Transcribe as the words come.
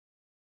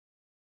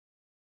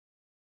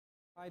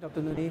Hi,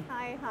 Dr. Nonee.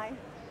 Hi, hi.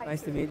 Hi,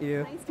 Nice to Suresh. meet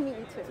you. Nice to meet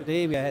you too.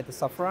 Today we are at the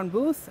Safran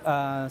booth.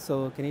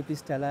 So can you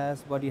please tell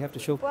us what you have to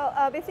show? Well,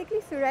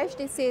 basically, Suresh,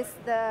 this is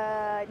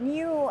the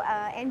new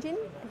engine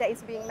that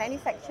is being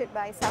manufactured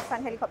by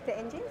Safran Helicopter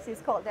Engines.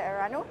 It's called the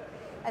Arano.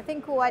 I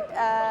think what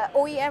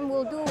OEM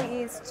will do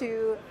is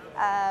to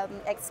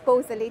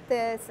expose the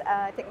latest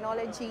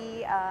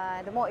technology,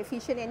 the more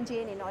efficient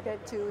engine in order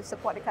to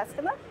support the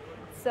customer.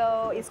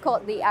 So it's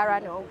called the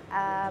Arano.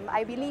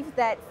 I believe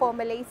that for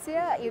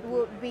Malaysia, it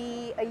would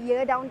be a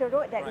year down the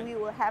road that we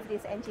will have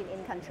this engine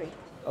in country.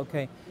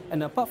 Okay.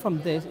 And apart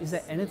from this, is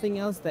there anything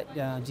else that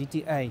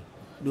GTA,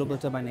 Global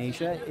Turbine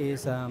Asia,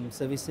 is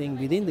servicing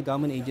within the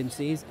government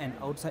agencies and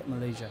outside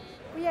Malaysia?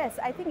 Yes,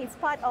 I think it's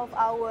part of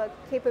our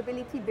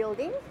capability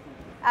building.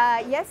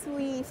 Yes,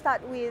 we start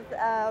with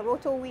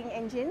rotor wing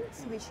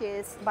engines, which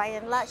is by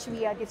and large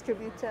we are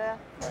distributor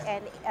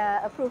and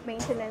approved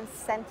maintenance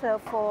center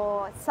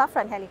for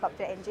Safran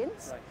helicopter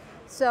engines.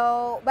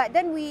 So, but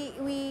then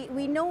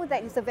we know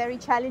that it's a very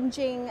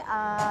challenging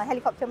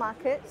helicopter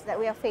market that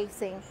we are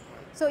facing.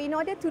 So in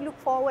order to look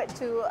forward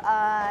to,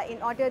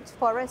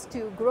 for us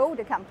to grow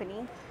the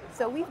company,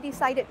 so we've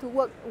decided to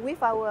work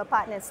with our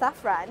partner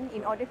Safran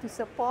in order to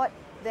support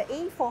the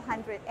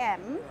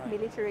A400M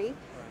military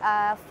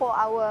for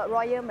our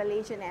Royal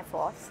Malaysian Air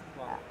Force.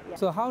 Yeah.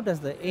 So how does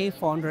the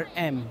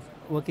A400M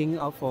working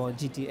out for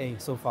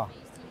GTA so far?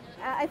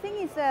 I think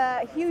it's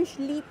a huge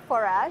leap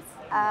for us.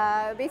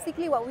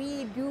 Basically what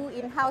we do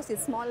in-house is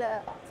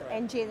smaller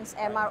engines,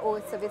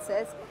 MRO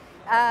services.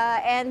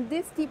 And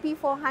this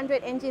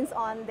TP400 engines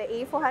on the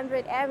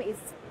A400M is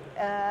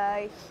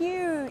a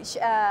huge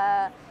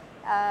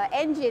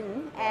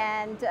engine,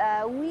 and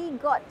we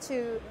got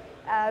to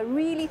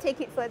really take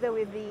it further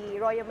with the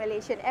Royal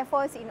Malaysian Air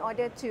Force in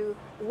order to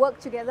work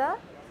together.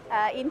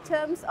 In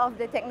terms of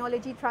the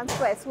technology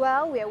transfer as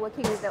well, we are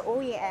working with the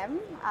OEM.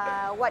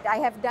 What I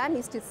have done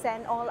is to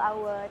send all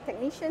our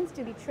technicians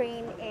to be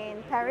trained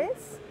in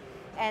Paris,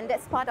 and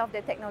that's part of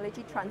the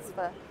technology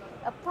transfer.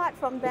 Apart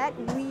from that,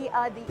 we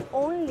are the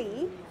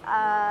only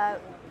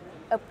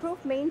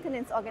approved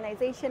maintenance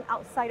organization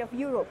outside of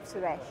Europe,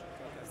 Suresh.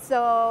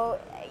 So,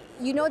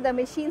 you know, the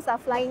machines are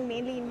flying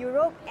mainly in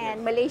Europe,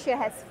 and Malaysia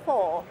has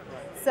 4.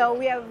 So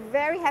we are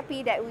very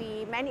happy that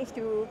we managed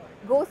to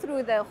go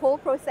through the whole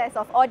process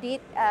of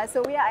audit.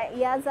 So we are at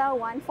IASA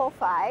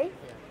 145,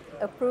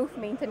 approved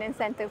maintenance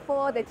center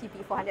for the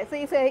TP400. So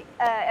it's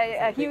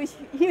a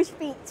huge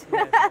feat.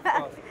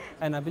 Yes,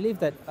 and I believe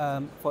that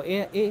for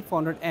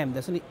A400M,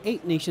 there's only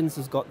 8 nations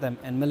who's got them,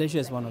 and Malaysia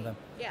is one of them.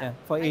 Yeah,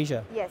 for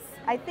Asia. Yes,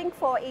 I think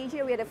for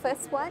Asia we are the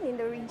first one in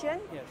the region.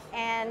 Yes.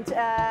 And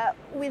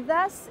with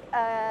us,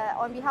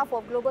 on behalf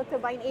of Global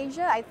Turbine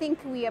Asia, I think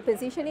we are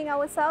positioning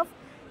ourselves.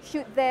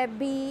 Should there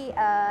be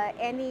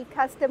any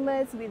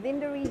customers within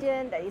the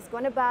region that is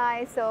going to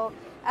buy, so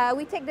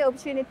we take the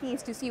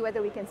opportunities to see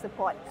whether we can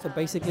support. So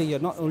basically, you're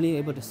not only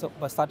able to,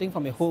 but starting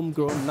from a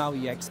homegrown, now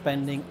you're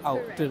expanding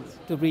out to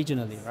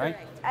regionally, right?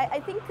 I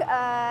think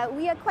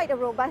we are quite a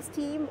robust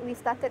team. We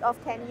started off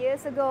 10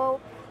 years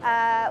ago.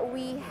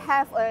 We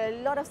have a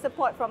lot of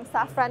support from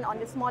Safran on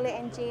the smaller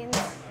engines,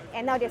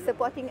 and now they're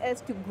supporting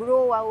us to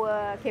grow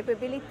our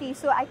capability.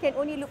 So I can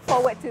only look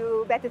forward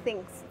to better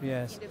things.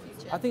 Yes,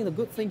 I think the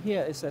good thing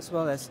here is as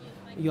well as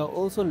you're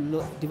also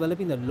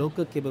developing the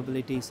local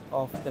capabilities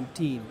of the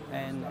team,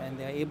 and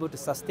they're able to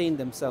sustain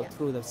themselves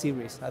through the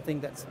series. I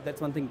think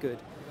that's one thing good.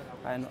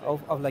 And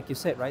like you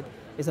said, right,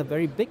 it's a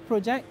very big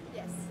project.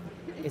 Yes.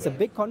 It's a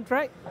big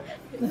contract,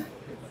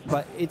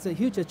 but it's a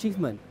huge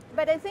achievement.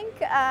 But I think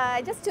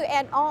just to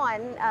add on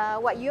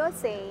what you're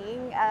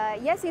saying,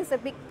 yes, it's a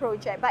big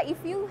project, but if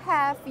you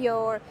have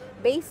your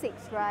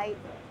basics right,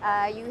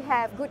 you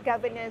have good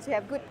governance, you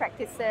have good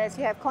practices,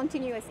 you have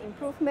continuous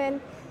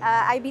improvement,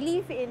 I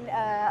believe in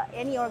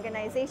any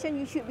organization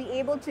you should be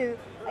able to,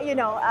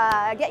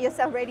 get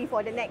yourself ready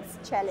for the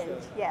next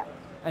challenge. Yeah.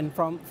 And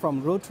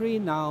from rotary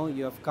now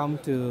you have come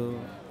to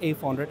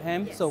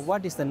A400M. Yes. So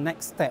what is the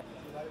next step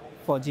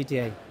for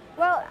GTA?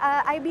 Well,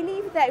 I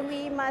believe that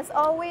we must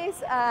always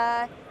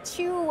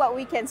chew what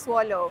we can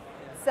swallow.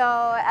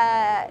 So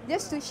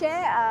just to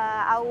share,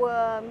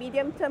 our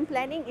medium-term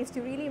planning is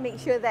to really make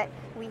sure that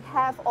we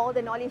have all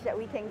the knowledge that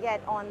we can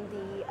get on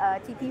the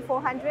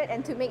TP400,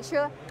 and to make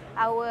sure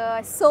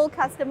our sole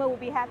customer will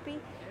be happy.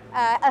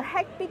 A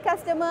happy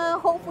customer,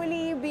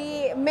 hopefully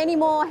be many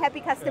more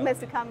happy customers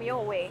to come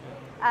your way.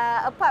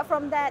 Apart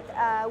from that,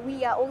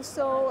 we are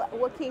also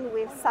working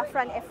with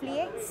Safran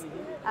affiliates.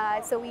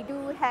 So we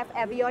do have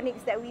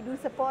avionics that we do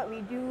support.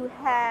 We do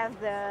have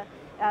the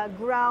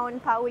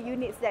ground power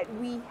units that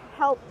we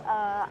help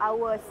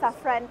our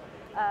Safran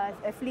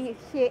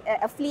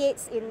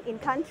affiliates in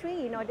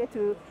country in order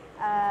to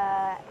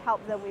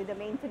help them with the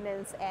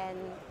maintenance and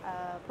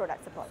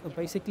product support. So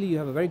basically you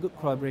have a very good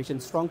collaboration,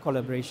 strong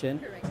collaboration.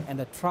 Correct. And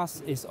the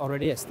trust is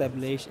already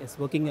established. It's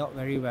working out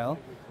very well.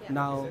 Yeah.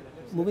 Now,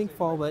 moving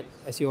forward,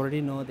 as you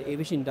already know, the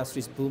aviation industry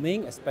is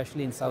booming,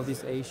 especially in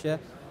Southeast Asia.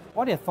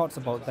 What are your thoughts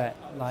about that?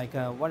 Like,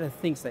 what are the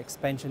things, the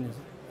expansion is?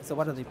 So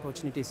what are the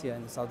opportunities here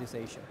in Southeast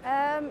Asia?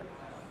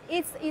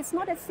 It's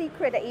not a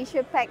secret that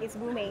Asia Pac is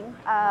booming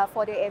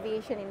for the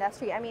aviation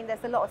industry. I mean,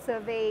 there's a lot of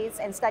surveys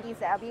and studies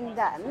that are being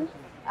done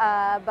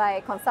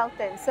by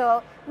consultants.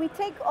 So we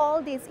take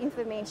all this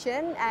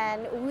information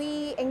and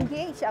we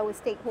engage our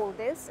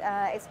stakeholders,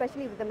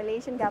 especially with the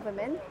Malaysian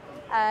government,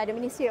 the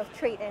Ministry of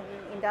Trade and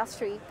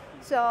Industry.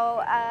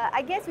 So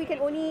I guess we can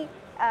only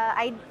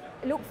I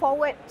look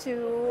forward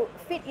to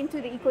fit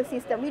into the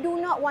ecosystem. We do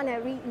not want to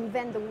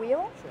reinvent the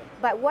wheel,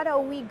 but what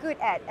are we good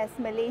at as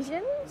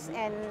Malaysians,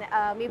 and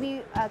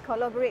maybe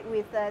collaborate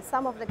with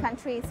some of the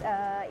countries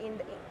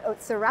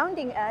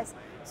surrounding us.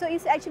 So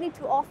it's actually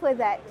to offer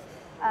that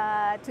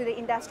to the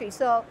industry.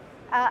 So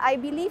I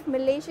believe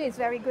Malaysia is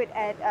very good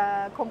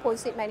at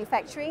composite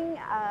manufacturing.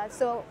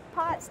 So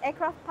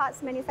aircraft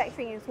parts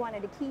manufacturing is one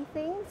of the key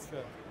things,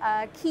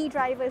 key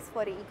drivers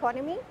for the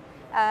economy.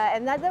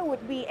 Another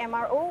would be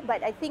MRO,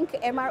 but I think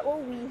MRO,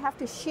 we have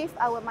to shift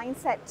our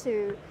mindset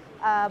to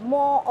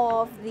more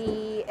of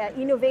the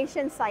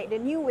innovation side, the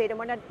new way,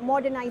 the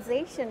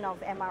modernization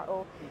of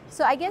MRO.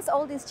 So I guess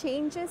all these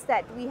changes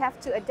that we have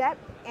to adapt,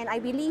 and I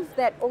believe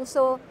that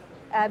also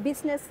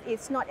business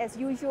is not as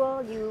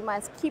usual. You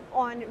must keep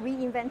on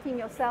reinventing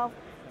yourself.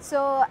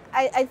 So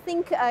I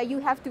think you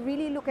have to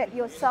really look at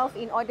yourself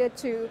in order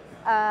to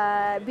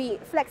be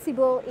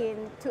flexible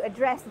to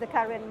address the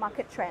current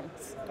market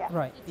trends. Yeah.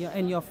 Right. Yeah.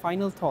 And your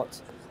final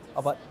thoughts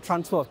about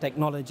transfer of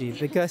technology,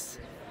 because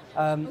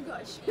Oh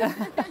gosh,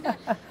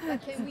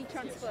 can we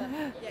transfer?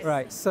 Yes.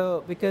 right.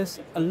 So because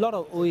a lot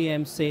of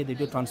OEMs say they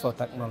do transfer of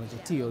technology,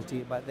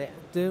 TOT, but they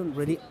don't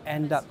really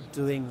end up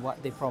doing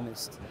what they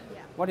promised.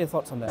 Yeah. What are your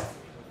thoughts on that?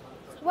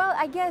 Well,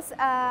 I guess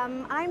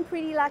I'm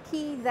pretty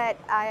lucky that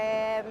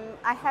I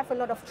have a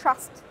lot of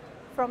trust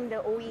from the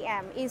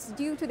OEM. It's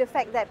due to the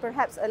fact that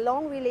perhaps a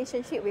long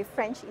relationship with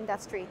French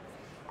industry.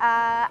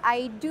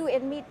 I do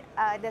admit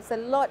there's a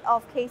lot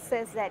of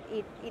cases that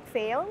it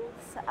fails.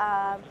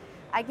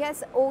 I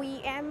guess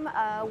OEM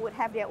would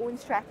have their own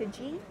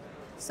strategy.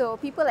 So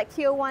people like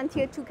Tier 1,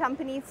 Tier 2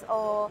 companies,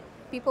 or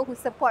people who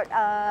support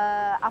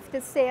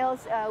after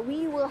sales,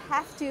 we will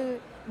have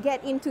to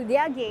get into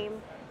their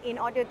game in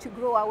order to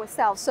grow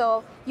ourselves.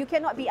 So you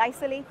cannot be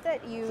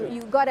isolated.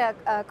 You gotta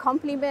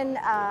complement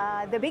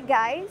the big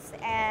guys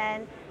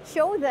and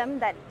show them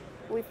that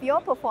with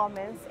your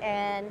performance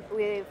and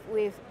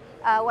with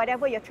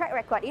whatever your track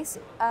record is,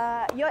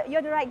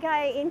 you're the right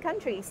guy in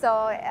country.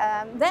 So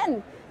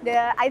then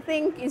I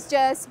think it's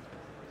just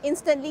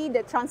instantly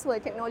the transfer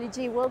of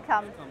technology will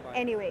come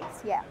anyways.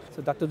 Yeah.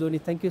 So Dr.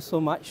 Nonee, thank you so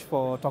much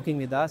for talking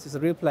with us. It's a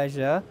real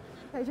pleasure.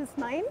 Pleasure's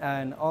mine.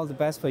 And all the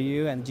best for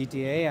you and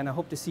GTA, and I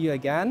hope to see you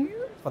again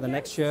for the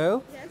next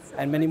show, Yes,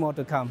 and many more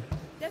to come.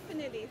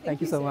 definitely. Thank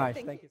you so sir. much.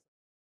 Thank Thank you. you.